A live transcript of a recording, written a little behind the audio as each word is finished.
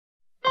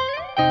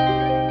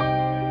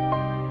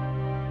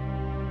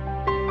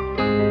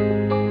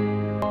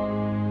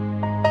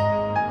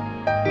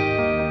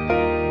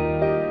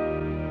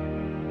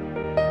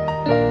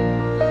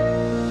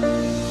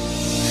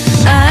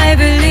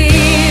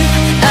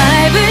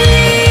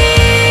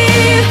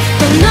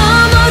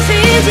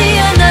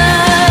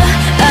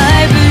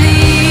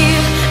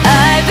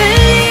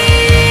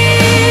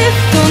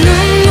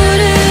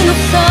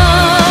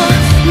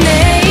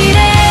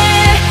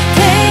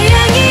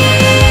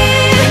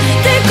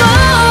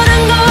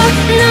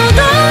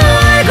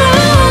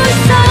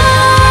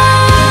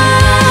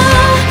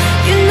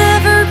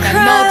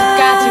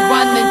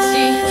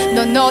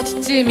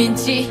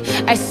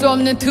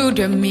없는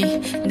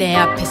두려움이 내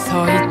앞에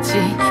서 있지.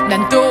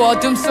 난 또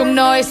어둠 속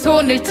너의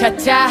손을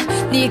찾아.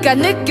 네가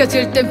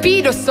느껴질 땐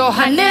비로소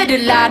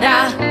하늘을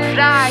알아.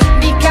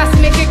 네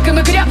가슴에 그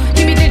꿈을 그려.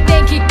 힘이 들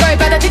땐 기꺼이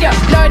받아들여.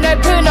 널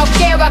넓은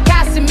어깨와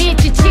가슴이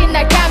지친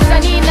날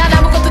감싸니 난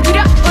아무것도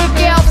두려울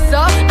게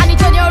없어. 아니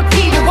전혀 올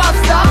필요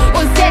없어.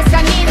 온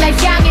세상이 날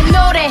향해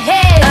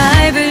노래해.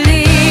 I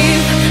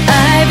believe,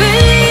 I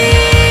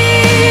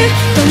believe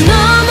또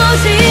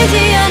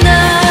넘어지지 않아.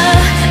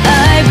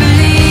 I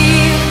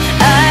believe,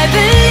 I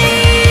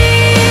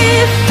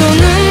believe 또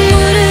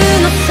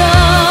눈물은 없어.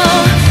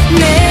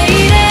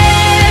 내일의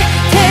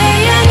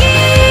태양이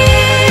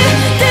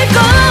뜰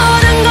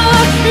거란 걸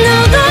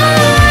너도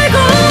알고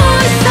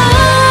있어.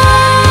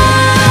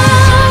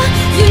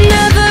 You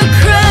never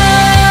cry,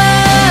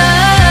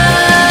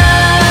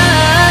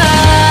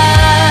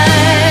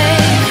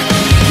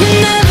 you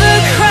never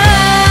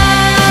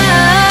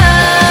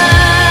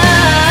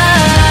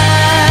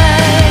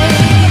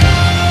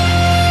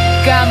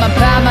cry. 까만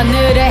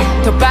밤하늘에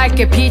더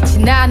밝게 빛이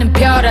나는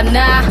별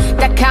하나.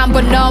 딱 한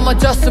번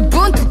넘어져서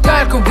분투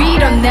떨고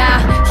일어나.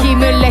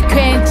 힘을 내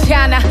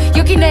괜찮아.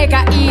 여기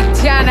내가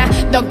있잖아.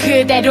 넌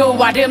그대로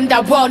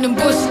아름다워.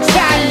 눈부신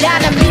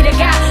찬란한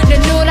미래가 내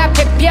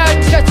눈앞에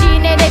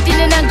펼쳐지네. 내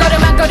뛰는 한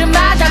걸음 한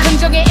걸음마다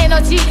긍정의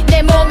에너지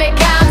내 몸에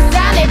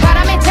감싸. 내